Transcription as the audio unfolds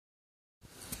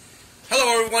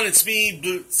Hello everyone, it's me,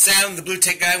 Sam, the Blue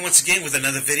Tech Guy, once again with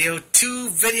another video. 2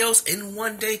 videos in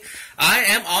one day. I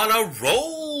am on a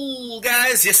roll,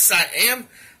 guys. Yes, I am.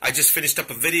 I just finished up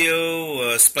a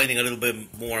video explaining a little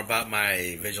bit more about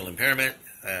my visual impairment,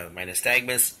 my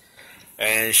nystagmus,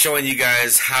 and showing you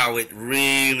guys how it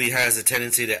really has a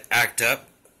tendency to act up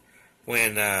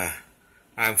when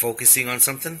I'm focusing on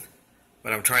something.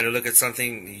 When I'm trying to look at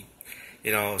something,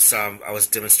 you know, so I was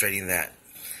demonstrating that.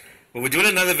 Well, we're doing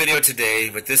another video today,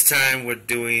 but this time we're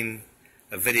doing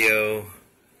a video,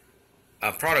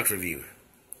 a product review.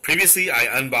 Previously, I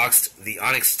unboxed the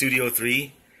Onyx Studio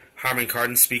 3 Harman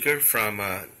Kardon speaker from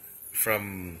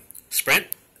Sprint.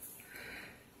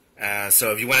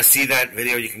 So if you want to see that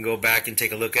video, you can go back and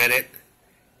take a look at it.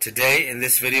 Today, in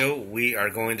this video, we are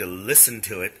going to listen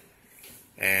to it,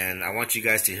 and I want you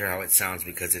guys to hear how it sounds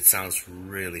because it sounds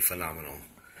really phenomenal.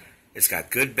 It's got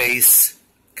good bass,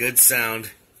 good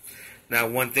sound. Now,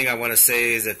 one thing I want to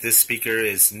say is that this speaker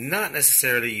is not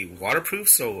necessarily waterproof,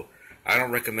 so I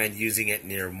don't recommend using it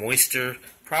near moisture.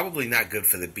 Probably not good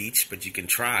for the beach, but you can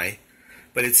try.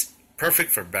 But it's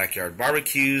perfect for backyard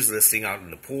barbecues, listening out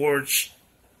on the porch,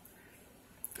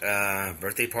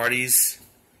 birthday parties.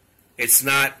 It's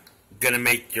not going to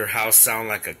make your house sound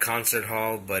like a concert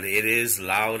hall, but it is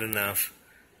loud enough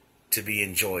to be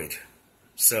enjoyed.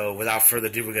 So without further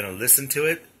ado, we're going to listen to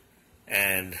it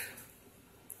and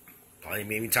probably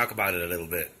maybe talk about it a little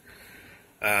bit.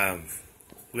 We're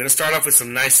going to start off with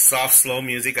some nice, soft, slow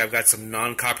music. I've got some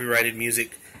non-copyrighted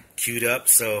music queued up,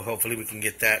 so hopefully we can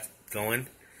get that going.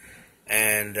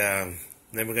 And then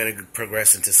we're going to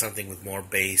progress into something with more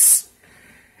bass.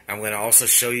 I'm going to also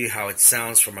show you how it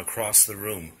sounds from across the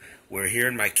room. We're here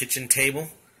in my kitchen table,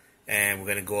 and we're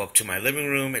going to go up to my living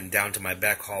room and down to my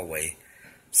back hallway.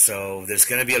 So there's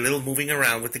going to be a little moving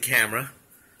around with the camera.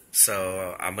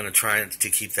 So I'm going to try to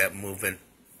keep that movement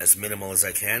as minimal as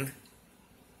I can.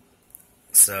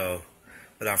 So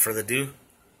without further ado,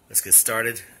 let's get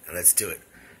started and let's do it.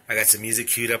 I got some music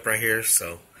queued up right here,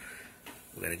 so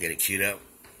we're going to get it queued up.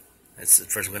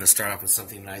 First we're going to start off with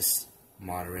something nice,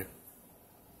 moderate,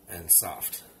 and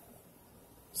soft.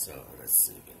 So let's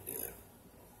see if we can do that.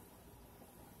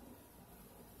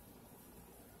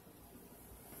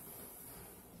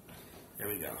 Here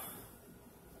we go.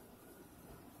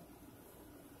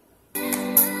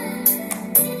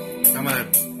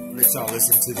 Let's all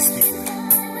listen to the speaker.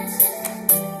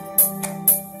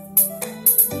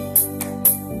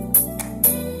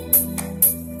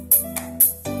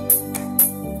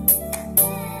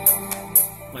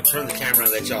 I'm going to turn the camera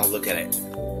and let y'all look at it.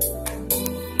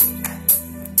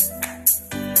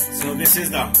 So this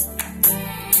is the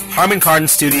Harman Kardon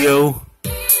Studio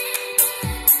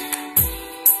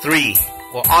 3.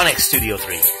 Well, Onyx Studio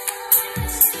 3.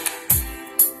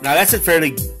 Now that's a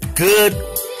fairly good,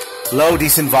 low,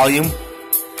 decent volume.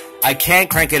 I can't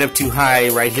crank it up too high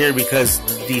right here because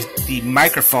the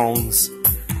microphones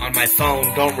on my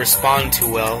phone don't respond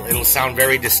too well. It'll sound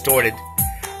very distorted.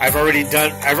 I've already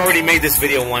made this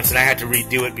video once and I had to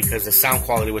redo it because the sound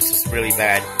quality was just really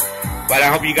bad. But I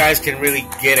hope you guys can really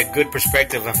get a good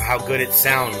perspective of how good it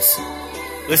sounds.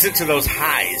 Listen to those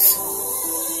highs.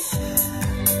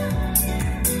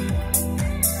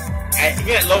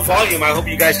 Even at low volume, I hope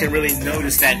you guys can really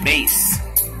notice that bass.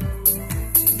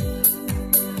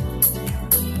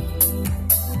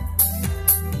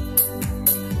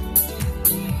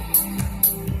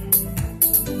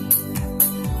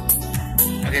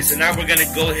 Okay, so now we're going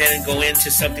to go ahead and go into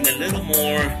something a little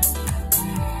more.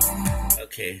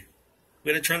 Okay,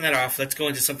 we're going to turn that off. Let's go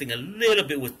into something a little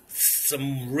bit with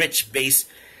some rich bass.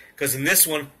 Because in this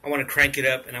one, I want to crank it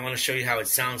up and I want to show you how it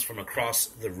sounds from across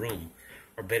the room.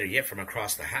 Or better yet, from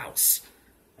across the house.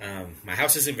 My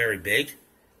house isn't very big,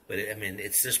 but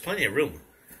there's plenty of room.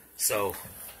 So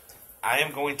I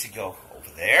am going to go over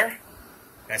there.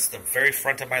 That's the very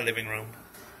front of my living room.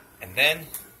 And then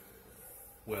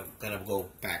we're going to go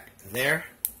back there.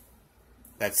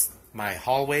 That's my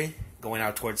hallway going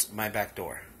out towards my back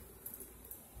door.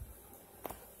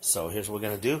 So here's what we're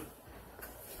going to do.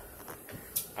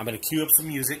 I'm going to cue up some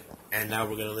music, and now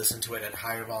we're going to listen to it at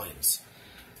higher volumes.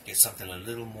 Get something a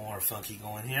little more funky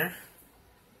going here.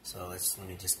 So let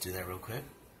me just do that real quick.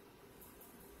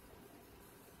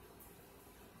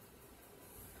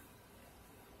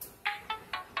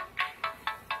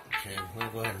 Okay, I'm going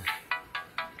to go ahead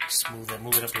and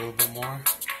move it up a little bit more.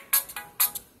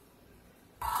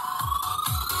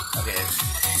 Okay,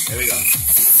 there we go.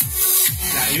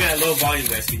 Now, even at low volume,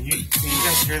 guys, can you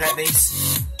guys hear that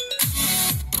bass?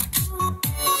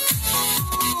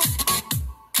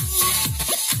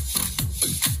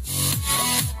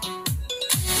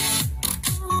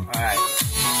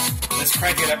 let's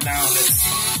crank it up now.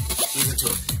 Let's listen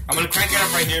to it. I'm going to crank it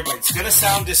up right here, but it's going to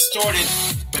sound distorted,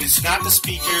 but it's not the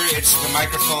speaker, it's the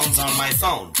microphones on my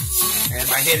phone. And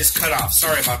my head is cut off.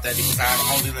 Sorry about that, because I'm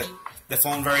holding the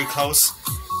phone very close,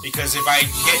 because if I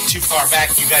get too far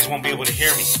back, you guys won't be able to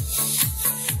hear me.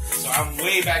 So I'm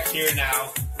way back here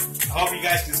now. I hope you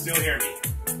guys can still hear me.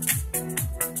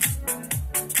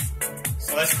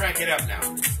 So let's crank it up now.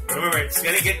 Remember, it's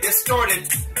going to get distorted,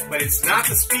 but it's not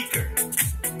the speaker.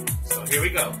 So here we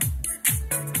go.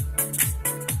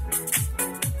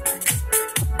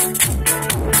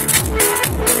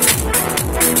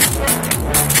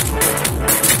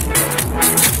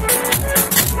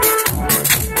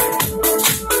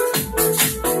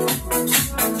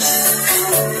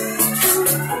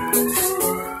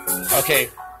 Okay,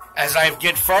 as I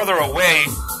get farther away,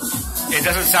 it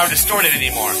doesn't sound distorted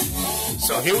anymore.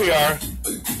 So here we are,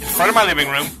 in front of my living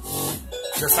room,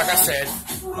 just like I said.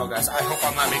 Oh guys, I hope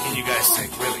I'm not making you guys sick,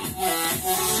 really.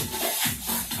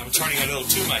 I'm turning a little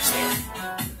too much there.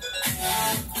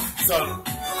 So,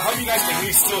 I hope you guys can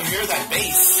really still hear that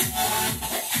bass.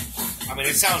 I mean,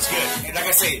 it sounds good. And like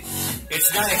I say, it's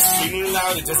not extremely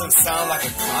loud. It doesn't sound like a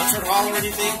concert hall or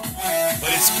anything, but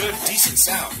it's good, decent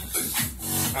sound.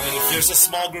 I mean, if there's a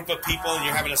small group of people and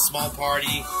you're having a small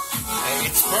party,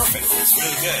 it's perfect. It's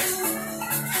really good.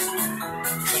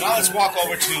 So now let's walk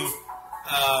over to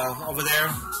over there,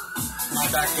 my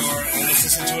back door, and let's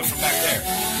listen to it from back there.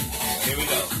 Here we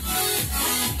go.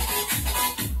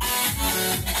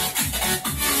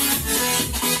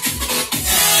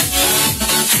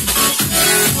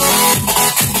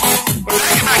 We're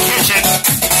back in my kitchen.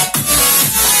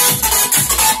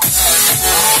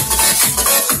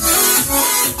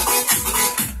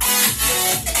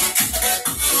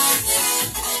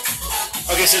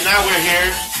 Okay, so now we're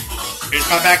here. Here's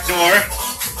my back door.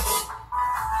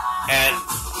 And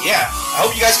yeah, I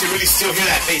hope you guys can really still hear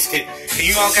that bass. Can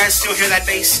you all guys still hear that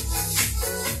bass?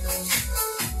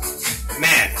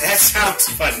 Man, that sounds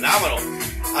phenomenal.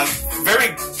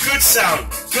 Very good sound,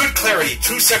 good clarity,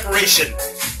 true separation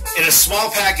in a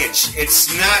small package. It's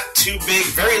not too big,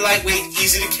 very lightweight,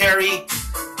 easy to carry.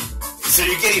 So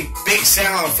you're getting big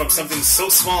sound from something so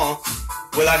small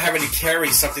without having to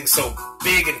carry something so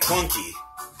big and clunky,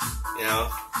 you know?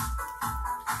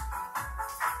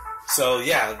 So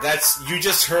yeah, you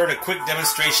just heard a quick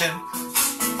demonstration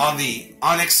on the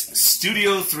Onyx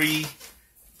Studio 3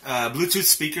 Bluetooth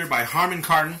speaker by Harman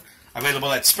Kardon,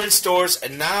 available at Sprint stores,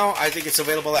 and now I think it's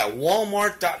available at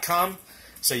Walmart.com,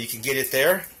 so you can get it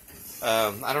there.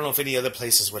 I don't know if any other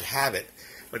places would have it,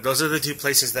 but those are the two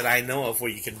places that I know of where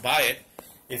you can buy it.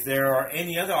 If there are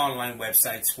any other online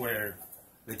websites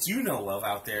that you know of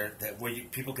out there where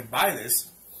people can buy this,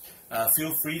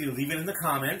 feel free to leave it in the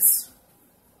comments.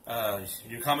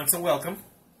 Your comments are welcome.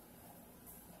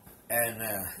 And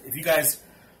if you guys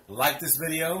like this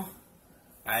video,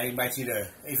 I invite you to,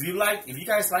 if you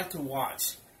guys like to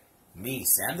watch me,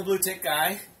 Sam the Blue Tech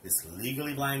Guy, this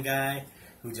legally blind guy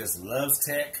who just loves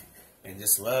tech and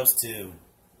just loves to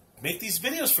make these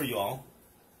videos for you all,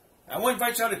 I want to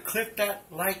invite y'all to click that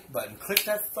like button, click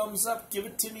that thumbs up, give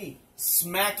it to me,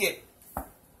 smack it,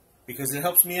 because it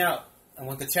helps me out. I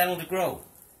want the channel to grow.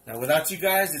 Now, without you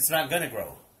guys, it's not going to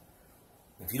grow.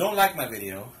 If you don't like my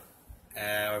video,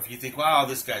 or if you think, wow,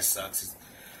 this guy sucks,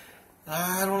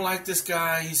 I don't like this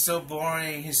guy, he's so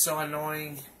boring, he's so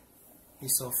annoying,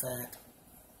 he's so fat.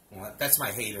 Well, that's my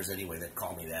haters anyway that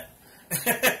call me that.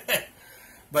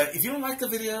 But if you don't like the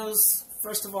videos,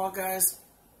 first of all, guys,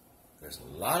 there's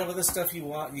a lot of other stuff you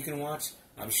can watch.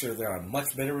 I'm sure there are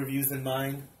much better reviews than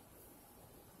mine.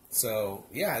 So,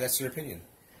 yeah, that's your opinion.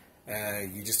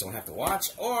 You just don't have to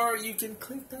watch, or you can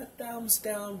click that thumbs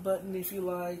down button if you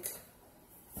like.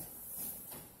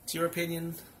 It's your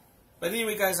opinion. But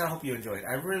anyway, guys, I hope you enjoyed it.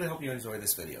 I really hope you enjoyed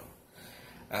this video.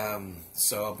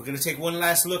 So we're going to take one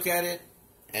last look at it,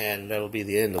 and that'll be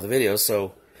the end of the video.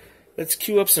 So let's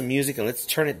cue up some music, and let's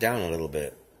turn it down a little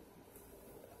bit.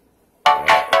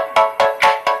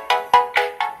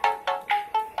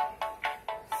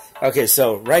 Okay,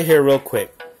 so right here real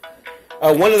quick.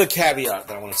 One of the caveats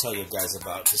that I want to tell you guys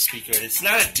about the speaker, and it's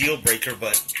not a deal breaker,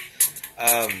 but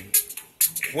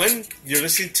when you're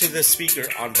listening to the speaker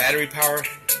on battery power,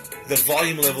 the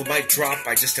volume level might drop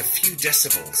by just a few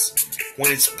decibels.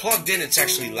 When it's plugged in, it's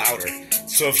actually louder.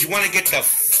 So if you want to get the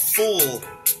full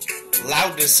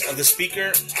loudness of the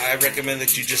speaker, I recommend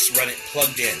that you just run it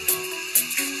plugged in.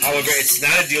 However, it's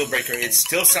not a deal breaker. It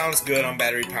still sounds good on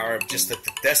battery power, just that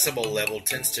the decibel level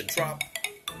tends to drop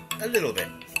a little bit.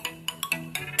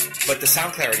 But the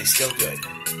sound clarity is still good.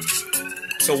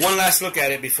 So one last look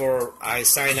at it before I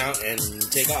sign out and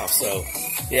take off. So,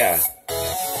 yeah.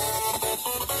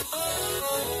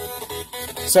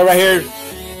 So right here,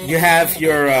 you have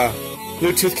your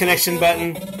Bluetooth connection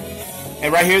button.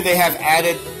 And right here they have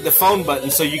added the phone button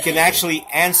so you can actually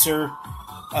answer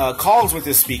calls with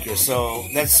this speaker. So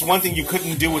that's one thing you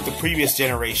couldn't do with the previous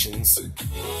generations.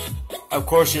 Of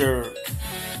course, your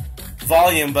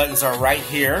volume buttons are right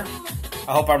here.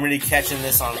 I hope I'm really catching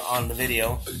this on the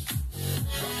video.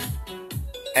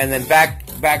 And then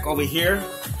back over here.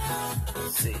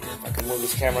 Let's see if I can move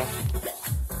this camera.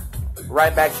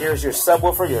 Right back here is your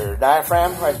subwoofer, your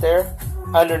diaphragm right there.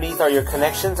 Underneath are your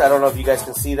connections. I don't know if you guys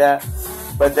can see that,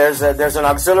 but there's an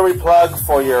auxiliary plug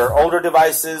for your older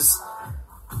devices,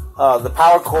 the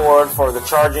power cord for the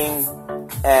charging,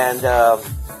 and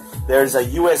there's a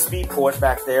USB port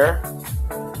back there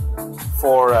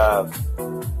for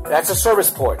that's a service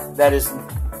port. That is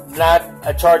not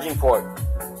a charging port.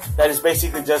 That is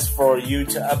basically just for you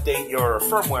to update your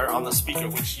firmware on the speaker,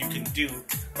 which you can do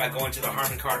by going to the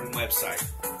Harman Kardon website.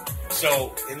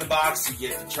 So in the box you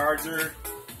get the charger,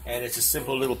 and it's a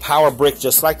simple little power brick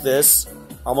just like this,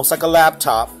 almost like a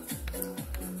laptop.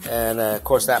 And of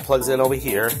course that plugs in over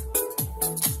here.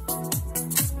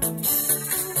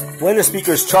 When the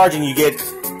speaker is charging, you get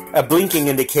a blinking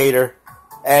indicator,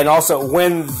 and also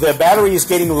when the battery is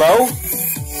getting low,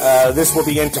 this will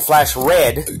begin to flash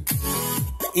red.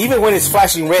 Even when it's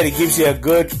flashing red, it gives you a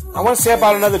good, I want to say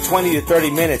about another 20 to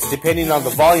 30 minutes, depending on the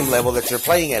volume level that you're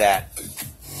playing it at.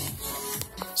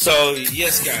 So,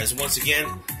 yes guys, once again,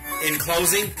 in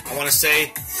closing, I want to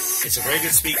say it's a very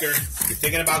good speaker. If you're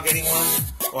thinking about getting one,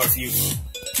 or if you've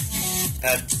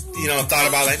thought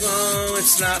about like, oh,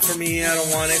 it's not for me, I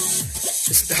don't want it.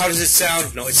 How does it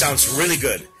sound? No, it sounds really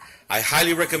good. I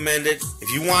highly recommend it.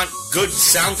 If you want good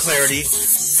sound clarity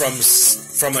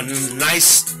from a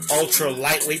nice, ultra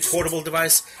lightweight portable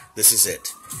device, this is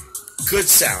it. Good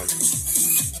sound.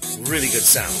 Really good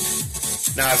sound.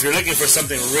 Now, if you're looking for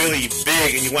something really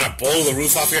big and you want to blow the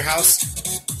roof off your house,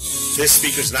 this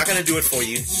speaker's not going to do it for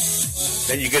you.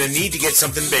 Then you're going to need to get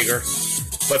something bigger.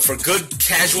 But for good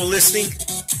casual listening,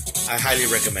 I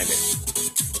highly recommend it.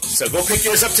 So go pick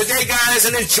yours up today, guys,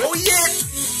 and enjoy it!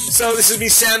 So this is me,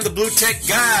 Sam, the Blue Tech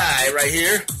Guy, right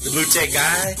here. The Blue Tech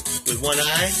Guy with one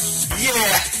eye.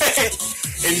 Yeah!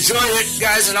 Enjoy it,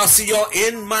 guys, and I'll see y'all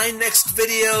in my next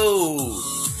video.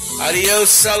 Adios,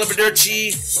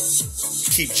 Salabaderchi.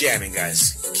 Keep jamming,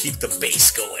 guys. Keep the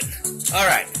bass going.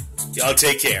 Alright, y'all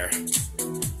take care.